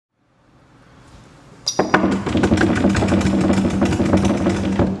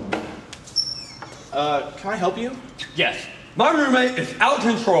can I help you? Yes. My roommate is out of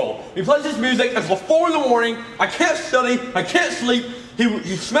control. He plays his music until 4 in the morning. I can't study. I can't sleep.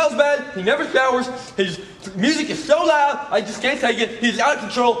 He smells bad. He never showers. His music is so loud, I just can't take it. He's out of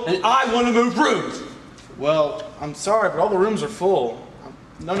control, and I want to move rooms. Well, I'm sorry, but all the rooms are full.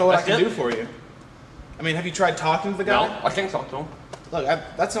 I don't know what I can That's do it? for you. I mean, have you tried talking to the guy? No, I can't talk to him. Look,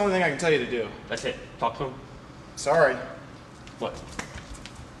 that's the only thing I can tell you to do. That's it. Talk to him. Sorry. What?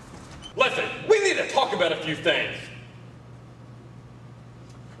 Listen, we need to talk about a few things.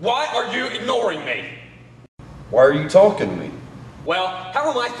 Why are you ignoring me? Why are you talking to me? Well,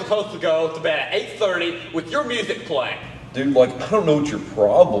 how am I supposed to go to bed at 8:30 with your music playing? Dude, like, I don't know what your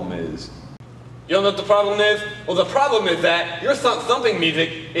problem is. You don't know what the problem is? Well, the problem is that your thumping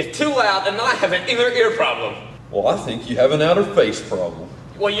music is too loud and I have an inner ear problem. Well, I think you have an outer face problem.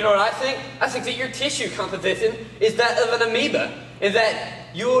 Well, you know what I think? I think that your tissue composition is that of an amoeba, and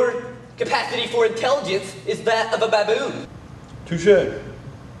that your capacity for intelligence is that of a baboon. Touche.